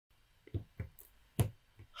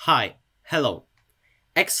Hi, hello,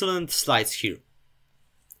 𝙬𝙧𝙚𝙧 here.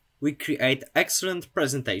 We create excellent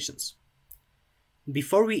presentations.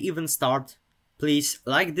 Before we even start, please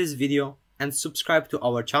like this video and subscribe to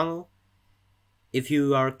our channel if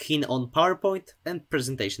you are keen on PowerPoint and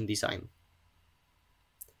presentation design.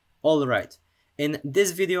 Alright, in this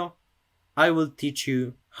video I will teach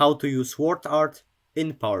you how to use WordArt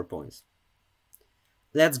in PowerPoint.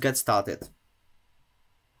 Let's get started.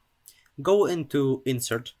 Go into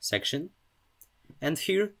Insert section, and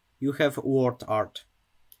here you have WordArt.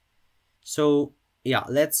 So yeah,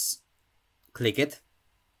 let's click it,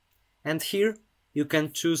 and here you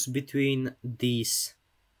can choose between these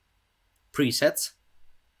presets.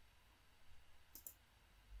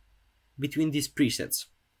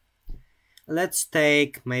 Let's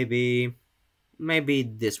take maybe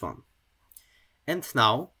this one. And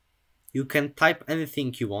now you can type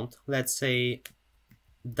anything you want. Let's say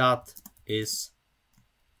that is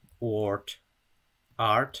WordArt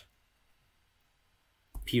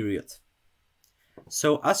period.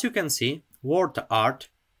 So as you can see, WordArt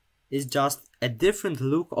is just a different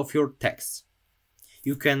look of your text.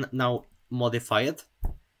 You can now modify it.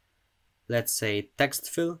 Let's say text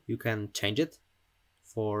fill, you can change it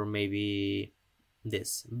for maybe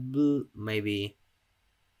this blue, maybe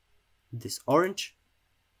this orange.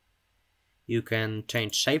 You can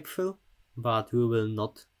change shape fill, but we will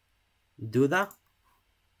not do that.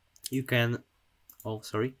 You can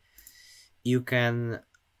you can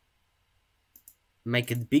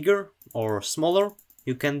make it bigger or smaller.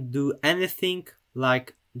 You can do anything,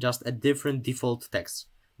 like just a different default text,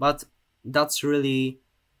 but that's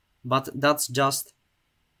just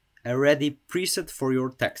a ready preset for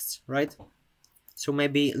your text, right? So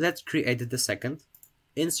maybe let's create the second.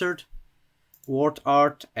 Insert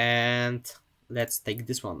WordArt, and let's take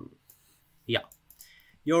this one. Yeah,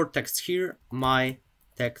 your text here, my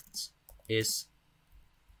text is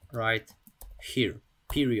right here,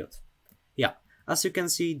 period. Yeah, as you can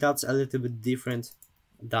see, that's a little bit different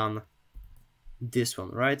than this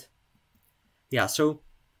one, right? Yeah, so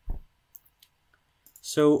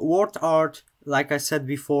WordArt, like I said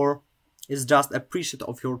before, is just a preset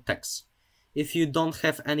of your text. If you don't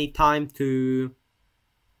have any time to,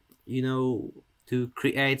 to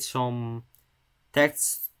create some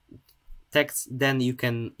text, then you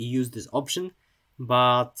can use this option.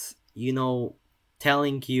 But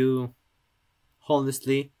telling you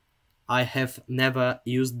honestly, I have never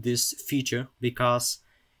used this feature because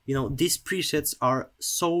these presets are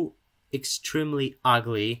so extremely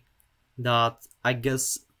ugly that I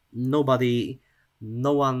guess no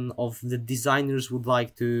one of the designers would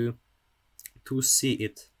like to see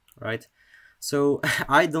it, right? So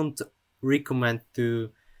I don't recommend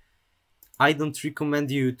you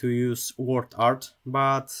to use WordArt,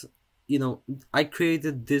 but I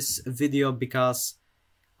created this video because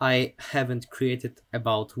I haven't created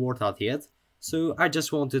about WordArt yet, so I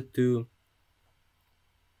just wanted to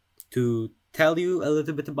tell you a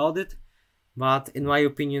little bit about it. But in my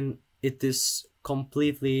opinion, it is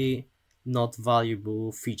completely not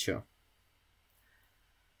valuable feature.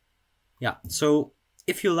 Yeah, so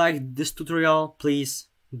if you liked this tutorial, please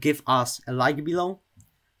give us a like below.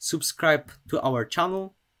 Subscribe to our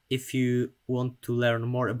channel if you want to learn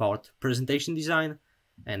more about presentation design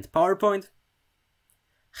and PowerPoint.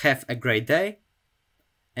 Have a great day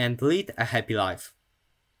and lead a happy life.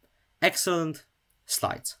 Excellent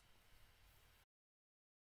slides.